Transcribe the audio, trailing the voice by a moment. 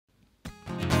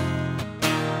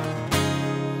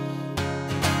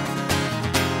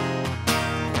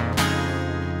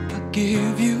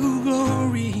give you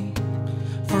glory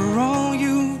for all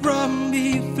you brought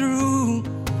me through.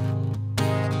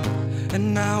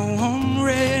 And now I'm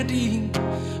ready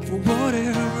for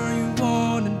whatever you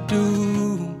want to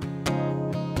do.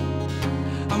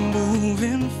 I'm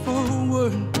moving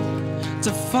forward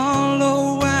to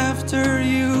follow after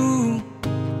you.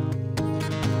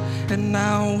 And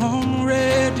now I'm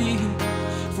ready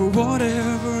for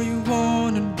whatever you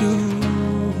want to do.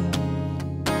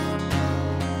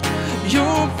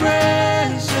 Your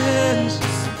presence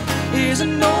is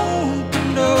an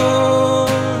open door.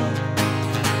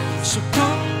 So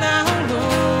come now,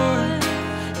 Lord,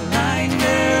 like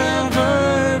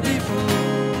never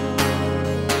before.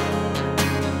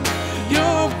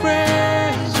 Your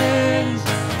presence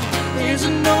is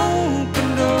an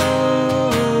open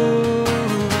door.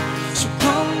 So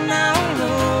come now,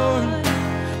 Lord,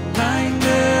 like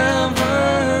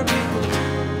never before.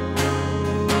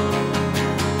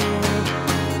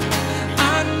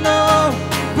 I know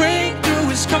breakthrough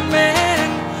is coming.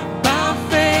 By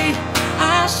faith,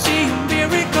 I see a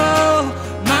miracle.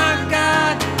 My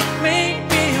God, make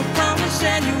me a promise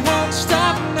and you won't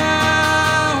stop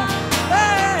now.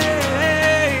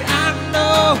 Hey, I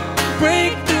know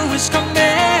breakthrough is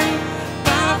coming.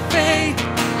 By faith,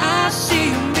 I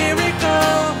see a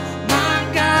miracle. My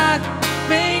God,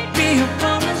 make me a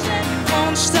promise and you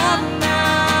won't stop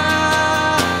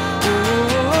now. Oh.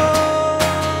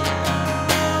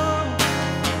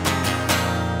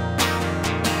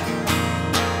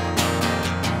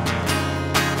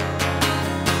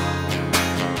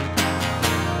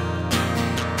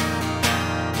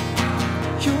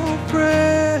 Your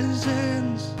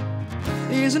presence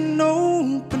is an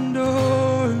open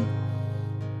door.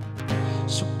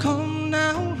 So come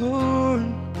now, Lord,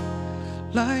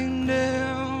 like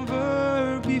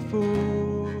never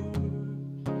before.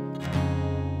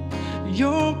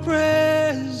 Your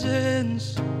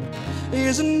presence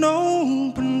is an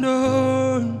open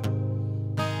door.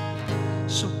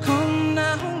 So come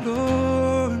now,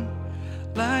 Lord,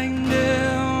 like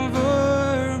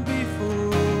never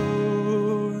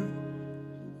before.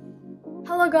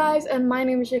 Hello guys, and my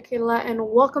name is Shakila, and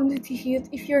welcome to tcyouth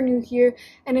if you're new here,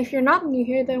 and if you're not new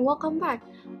here, then welcome back.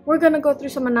 We're gonna go through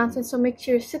some announcements, so make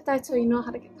sure you sit tight so you know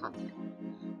how to get contact.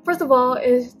 First of all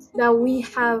is that we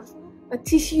have a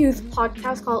tcyouth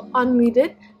podcast called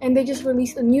Unmuted, and they just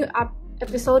released a new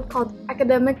episode called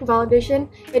Academic Validation.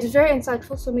 It is very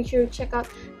insightful, so make sure you check out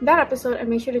that episode and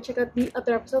make sure to check out the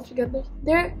other episodes because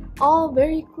they're all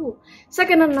very cool.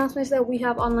 Second announcement is that we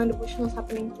have online devotionals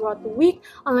happening throughout the week.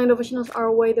 Online devotionals are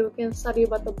a way that we can study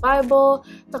about the Bible,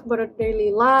 talk about our daily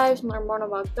lives, learn more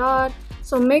about God.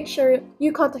 So make sure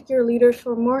you contact your leaders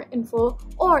for more info,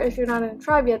 or if you're not in a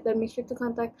tribe yet, then make sure to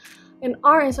contact in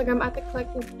our Instagram at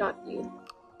tcyouth.youth.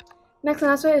 Next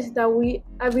announcement is that we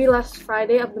every last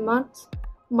Friday of the month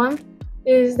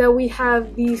is that we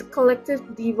have these collective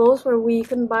devos where we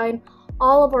combine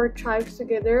all of our tribes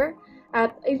together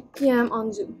at 8 p.m.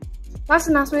 on Zoom. Last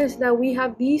announcement is that we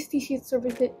have these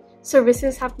tcyouth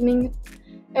services happening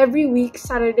every week,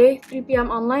 Saturday, 3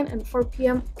 p.m. online and 4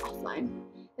 p.m. offline.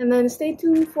 And then stay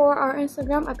tuned for our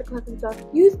Instagram at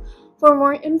tcyouth for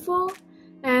more info.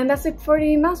 And that's it for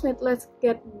the announcement. Let's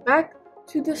get back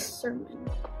to the sermon.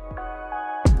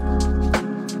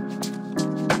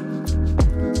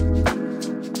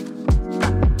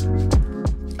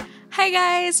 Hi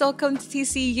guys, welcome to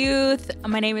tcyouth.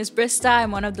 My name is Brizta. I'm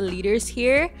one of the leaders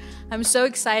here. I'm so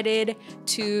excited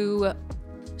to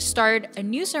start a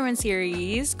new sermon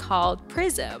series called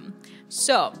PRISM.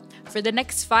 So, for the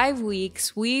next 5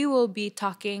 weeks, we will be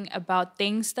talking about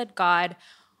things that God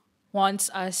wants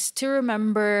us to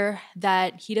remember,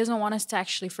 that He doesn't want us to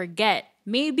actually forget.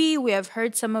 Maybe we have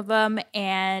heard some of them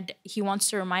and He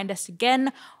wants to remind us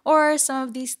again, or some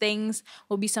of these things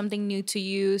will be something new to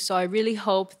you. So I really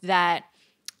hope that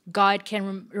God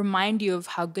can remind you of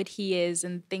how good He is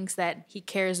and things that He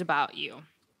cares about you.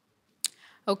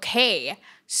 Okay,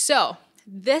 so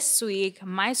this week,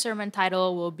 my sermon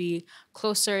title will be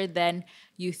Closer Than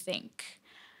You Think.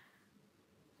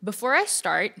 Before I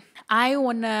start, I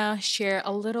want to share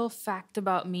a little fact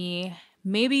about me.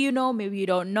 Maybe you know, maybe you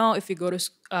don't know. If you go to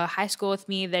high school with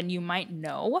me, then you might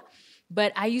know.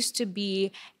 But I used to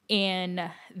be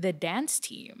in the dance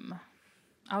team.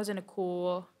 I was in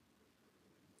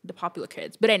the popular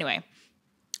kids. But anyway,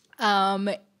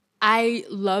 I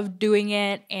loved doing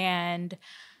it, and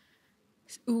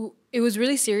it was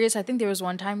really serious. I think there was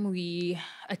one time we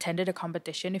attended a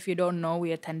competition. If you don't know,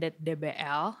 we attended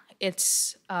DBL.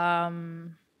 It's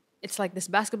like this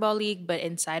basketball league, but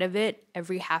inside of it, on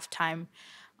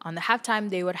the halftime,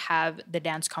 they would have the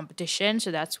dance competition. So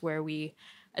that's where we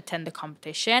attend the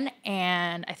competition.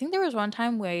 And I think there was one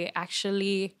time we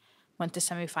actually went to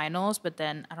semifinals, but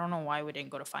then I don't know why we didn't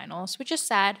go to finals, which is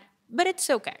sad, but it's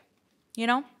okay, you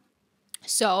know?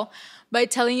 So by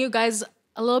telling you guys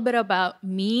a little bit about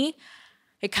me,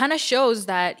 it kind of shows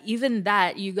that even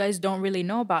that you guys don't really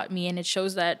know about me. And it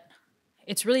shows that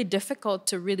it's really difficult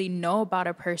to really know about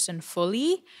a person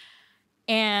fully.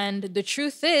 And the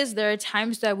truth is, there are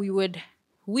times that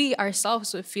we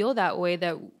ourselves would feel that way,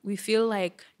 that we feel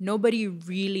like nobody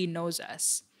really knows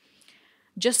us.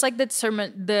 Just like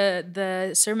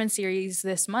the sermon series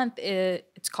this month,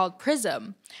 it's called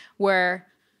PRISM, where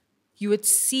you would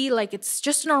see like it's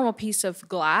just a normal piece of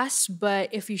glass, but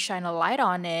if you shine a light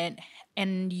on it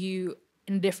and you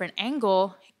in a different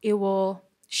angle, it will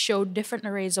show different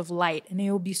arrays of light and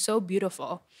it will be so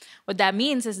beautiful. What that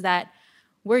means is that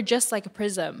we're just like a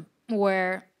prism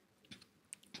where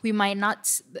we might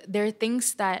not, there are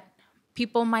things that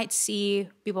people might see,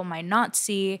 people might not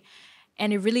see,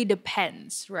 and it really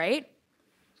depends, right?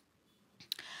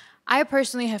 I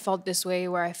personally have felt this way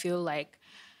where I feel like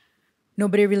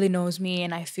nobody really knows me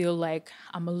and I feel like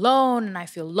I'm alone and I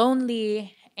feel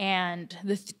lonely. And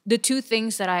the two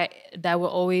things that will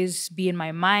always be in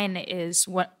my mind is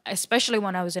what, especially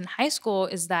when I was in high school,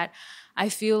 is that I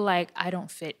feel like I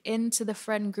don't fit into the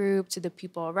friend group, to the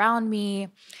people around me,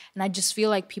 and I just feel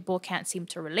like people can't seem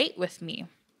to relate with me,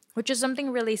 which is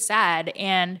something really sad.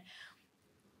 And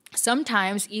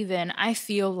sometimes even I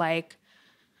feel like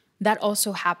that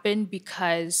also happened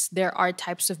because there are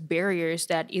types of barriers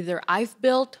that either I've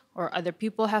built or other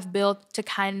people have built to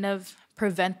kind of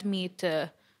prevent me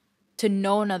to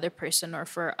know another person or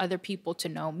for other people to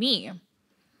know me.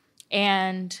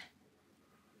 And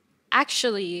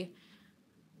actually,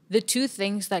 the two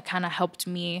things that kind of helped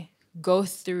me go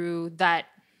through that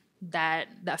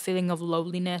feeling of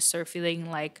loneliness or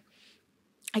feeling like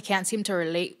I can't seem to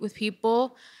relate with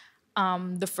people,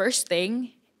 the first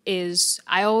thing is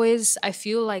I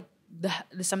feel like the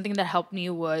something that helped me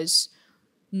was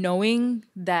knowing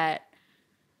that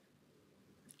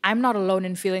I'm not alone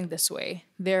in feeling this way.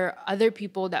 There are other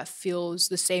people that feels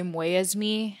the same way as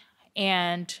me.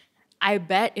 And I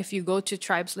bet if you go to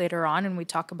tribes later on, and we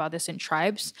talk about this in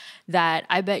tribes, that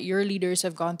I bet your leaders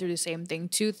have gone through the same thing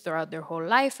too throughout their whole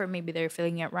life, or maybe they're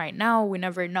feeling it right now. We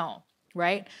never know,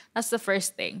 right? That's the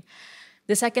first thing.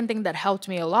 The second thing that helped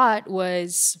me a lot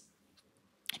was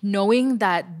knowing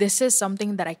that this is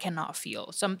something that I cannot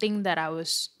feel, something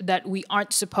that we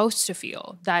aren't supposed to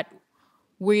feel, that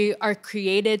we are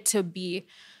created to be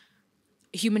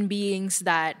human beings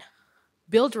that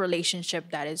build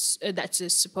relationship that's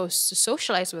supposed to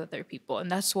socialize with other people, and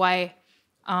that's why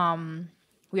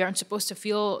we aren't supposed to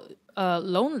feel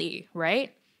lonely,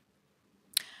 right?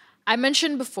 I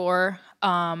mentioned before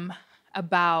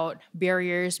about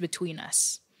barriers between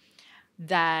us,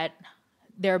 that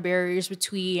there are barriers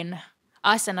between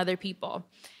us and other people.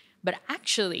 But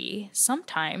actually,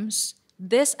 sometimes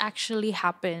this actually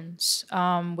happens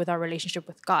with our relationship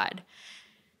with God.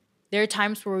 There are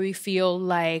times where we feel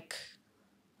like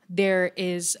there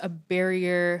is a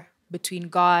barrier between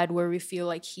God, where we feel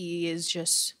like He is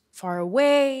just far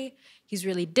away, He's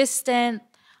really distant,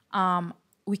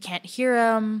 we can't hear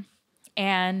Him.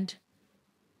 And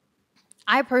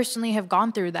I personally have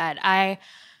gone through that. I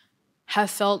have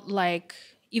felt like,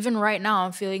 even right now,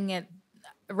 I'm feeling it.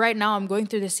 Right now, I'm going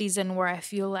through the season where I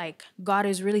feel like God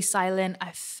is really silent.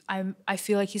 I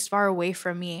feel like He's far away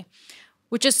from me,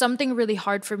 which is something really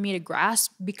hard for me to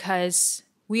grasp, because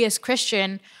we as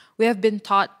Christian, we have been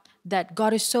taught that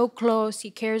God is so close, He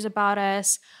cares about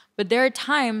us. But there are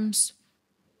times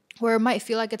where it might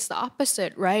feel like it's the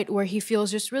opposite, right? Where He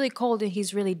feels just really cold and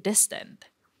He's really distant.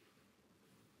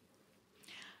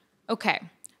 Okay,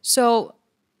 so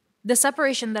the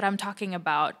separation that I'm talking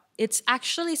about, it's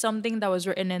actually something that was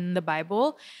written in the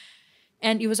Bible,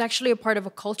 and it was actually a part of a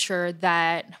culture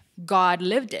that God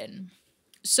lived in.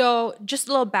 So just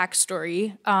a little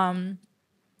backstory.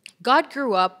 God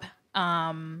grew up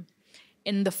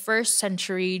in the first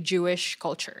century Jewish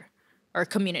culture or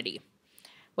community.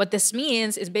 What this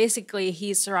means is basically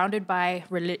He's surrounded by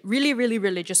really, really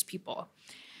religious people.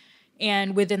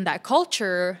 And within that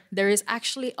culture, there is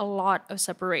actually a lot of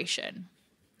separation.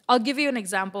 I'll give you an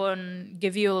example and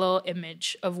give you a little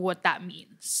image of what that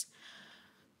means.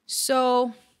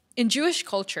 So in Jewish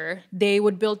culture, they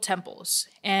would build temples.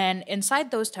 And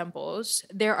inside those temples,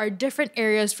 there are different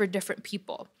areas for different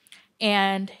people.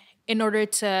 And in order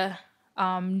to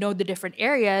know the different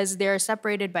areas, they're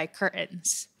separated by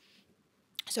curtains.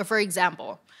 So for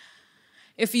example,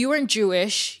 if you weren't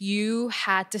Jewish, you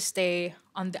had to stay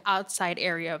on the outside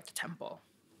area of the temple.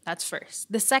 That's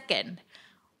first. The second,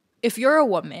 if you're a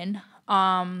woman,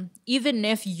 even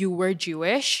if you were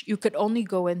Jewish, you could only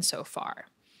go in so far.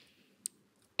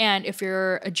 And if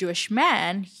you're a Jewish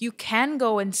man, you can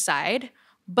go inside,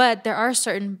 but there are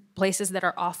certain places that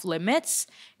are off limits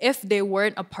if they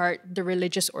weren't a part of the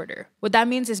religious order. What that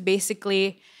means is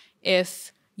basically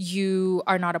if you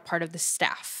are not a part of the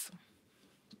staff.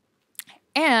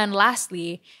 And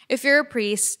lastly, if you're a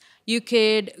priest, you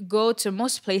could go to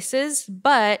most places,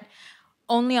 but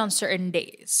only on certain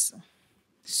days.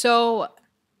 So,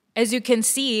 as you can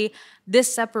see,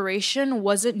 this separation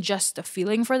wasn't just a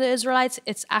feeling for the Israelites,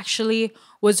 it's actually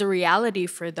was a reality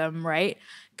for them, right?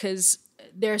 Because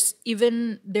they're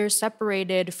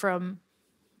separated from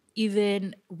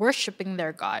even worshiping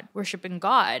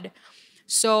God.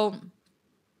 So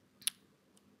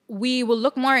we will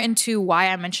look more into why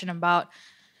I mentioned about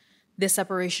this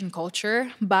separation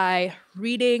culture by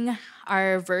reading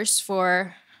our verse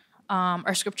for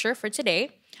our scripture for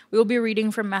today. We will be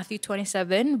reading from Matthew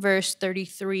 27, verse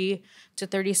 33 to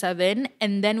 37,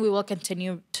 and then we will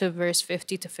continue to verse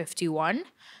 50 to 51.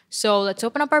 So let's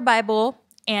open up our Bible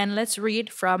and let's read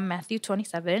from Matthew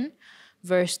 27,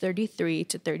 verse 33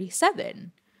 to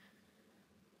 37.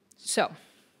 So,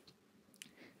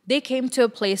 they came to a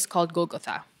place called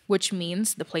Golgotha, which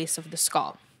means the place of the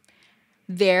skull.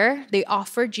 There, they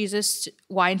offered Jesus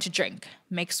wine to drink,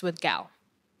 mixed with gall.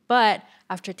 But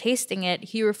after tasting it,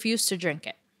 he refused to drink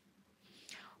it.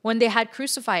 When they had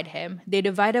crucified him, they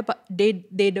divided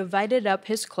up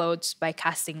his clothes by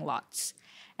casting lots.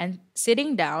 And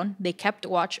sitting down, they kept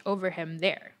watch over him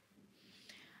there.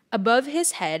 Above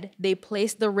his head, they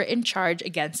placed the written charge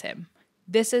against him.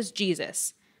 This is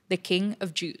Jesus, the King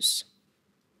of Jews.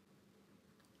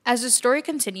 As the story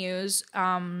continues,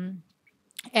 and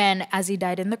as he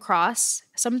died in the cross,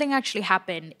 something actually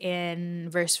happened in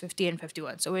verse 50 and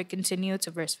 51. So we continue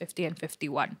to verse 50 and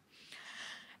 51.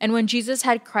 And when Jesus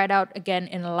had cried out again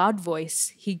in a loud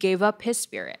voice, he gave up his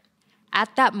spirit.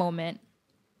 At that moment,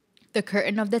 the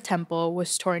curtain of the temple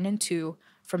was torn in two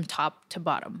from top to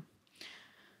bottom.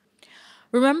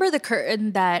 Remember the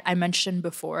curtain that I mentioned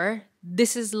before?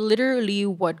 This is literally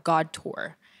what God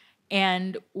tore.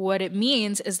 And what it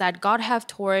means is that God have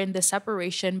torn the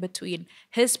separation between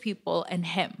his people and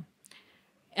him.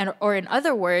 Or in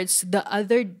other words,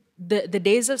 the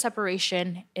days of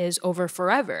separation is over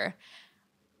forever.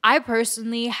 I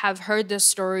personally have heard this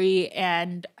story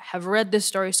and have read this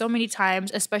story so many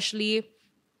times, especially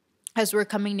as we're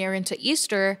coming near into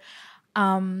Easter.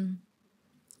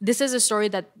 This is a story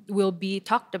that will be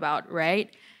talked about,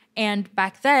 right? And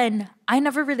back then, I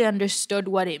never really understood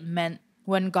what it meant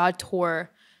when God tore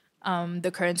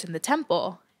the curtains in the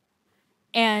temple.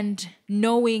 And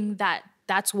knowing that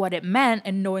that's what it meant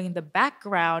and knowing the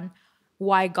background,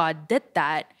 why God did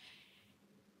that,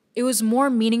 it was more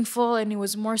meaningful and it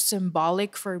was more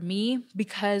symbolic for me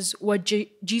because what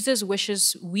Jesus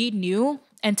wishes we knew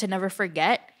and to never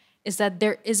forget is that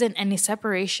there isn't any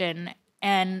separation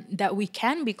and that we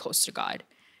can be close to God.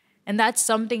 And that's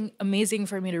something amazing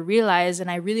for me to realize.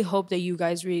 And I really hope that you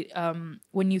guys,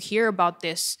 when you hear about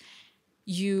this,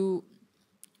 you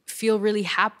feel really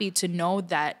happy to know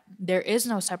that there is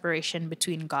no separation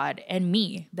between God and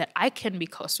me, that I can be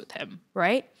close with him,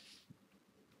 right?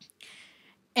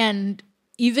 And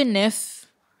even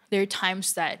if there are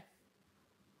times that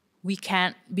we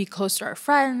can't be close to our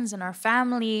friends and our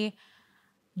family,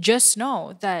 just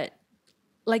know that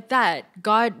like that,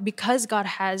 God, because God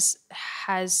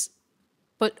has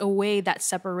put away that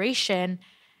separation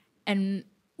and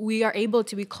we are able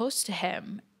to be close to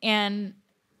him. And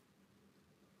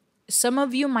some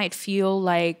of you might feel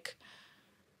like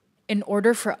in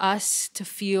order for us to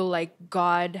feel like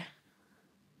God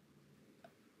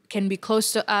can be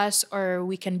close to us or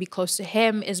we can be close to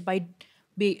him is by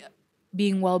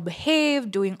being well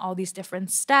behaved, doing all these different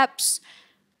steps.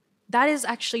 That is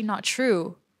actually not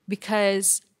true,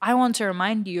 because I want to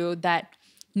remind you that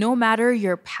no matter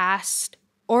your past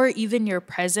or even your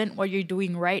present, what you're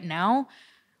doing right now,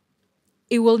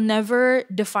 it will never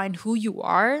define who you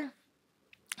are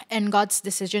and God's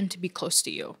decision to be close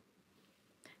to you.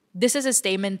 This is a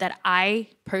statement that I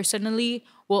personally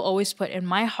will always put in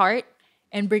my heart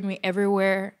and bring me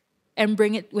everywhere and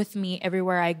bring it with me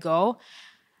everywhere I go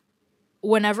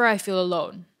whenever I feel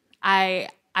alone. I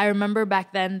remember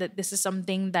back then that this is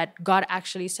something that God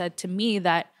actually said to me,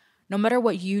 that no matter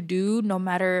what you do, no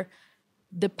matter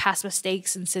the past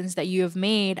mistakes and sins that you have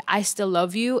made, I still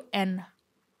love you and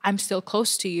I'm still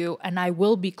close to you and I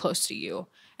will be close to you.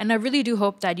 And I really do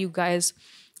hope that you guys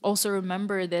also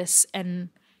remember this and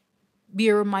be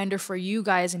a reminder for you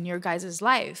guys in your guys'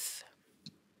 life.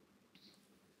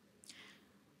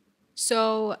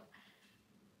 So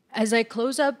As I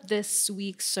close up this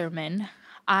week's sermon,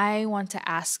 I want to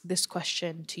ask this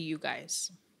question to you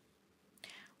guys.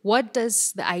 What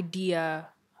does the idea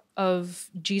of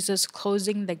Jesus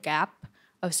closing the gap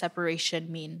of separation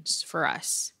means for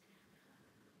us?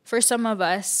 For some of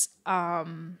us,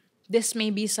 this may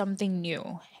be something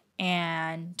new,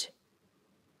 and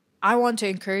I want to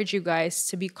encourage you guys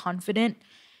to be confident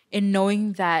in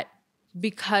knowing that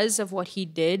because of what he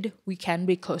did, we can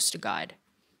be close to God.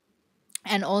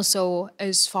 And also,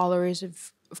 as followers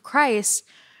of Christ,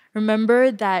 remember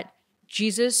that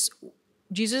Jesus's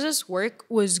work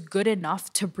was good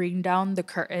enough to bring down the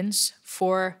curtains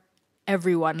for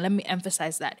everyone. Let me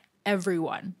emphasize that,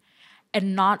 everyone,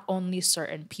 and not only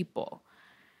certain people.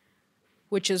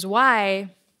 Which is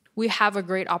why we have a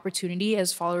great opportunity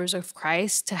as followers of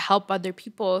Christ to help other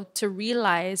people to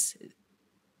realize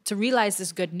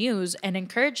this good news and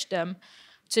encourage them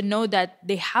to know that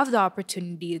they have the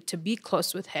opportunity to be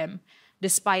close with him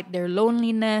despite their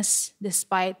loneliness,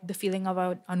 despite the feeling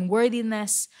of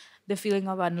unworthiness, the feeling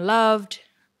of unloved.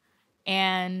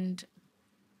 And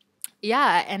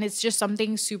yeah, and it's just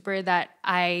something super that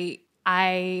I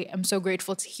am so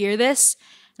grateful to hear this.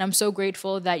 And I'm so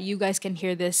grateful that you guys can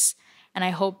hear this. And I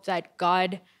hope that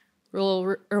God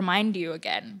will remind you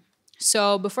again.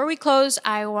 So before we close,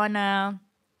 I want to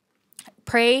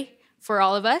pray for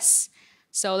all of us.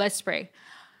 So let's pray.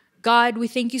 God, we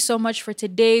thank you so much for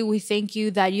today. We thank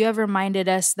you that you have reminded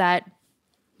us that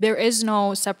there is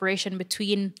no separation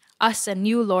between us and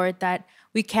you, Lord, that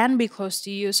we can be close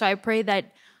to you. So I pray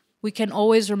that we can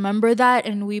always remember that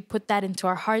and we put that into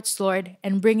our hearts, Lord,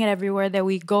 and bring it everywhere that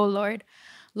we go, Lord.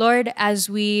 Lord, as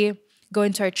we go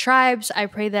into our tribes, I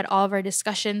pray that all of our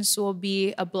discussions will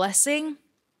be a blessing,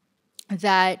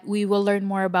 that we will learn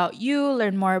more about you,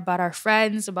 learn more about our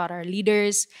friends, about our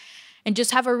leaders, and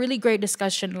just have a really great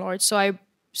discussion, Lord.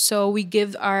 So we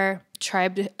give our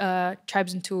tribes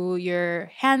into your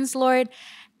hands, Lord.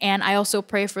 And I also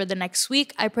pray for the next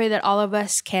week. I pray that all of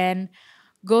us can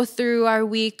go through our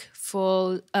week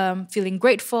feeling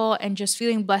grateful and just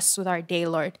feeling blessed with our day,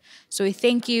 Lord. So we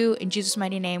thank you. In Jesus'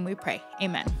 mighty name we pray.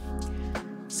 Amen.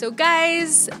 So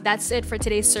guys, that's it for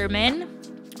today's sermon.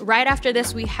 Right after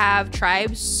this, we have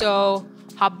tribes. So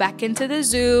hop back into the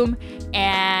Zoom,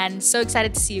 and so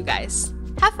excited to see you guys.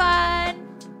 Have fun!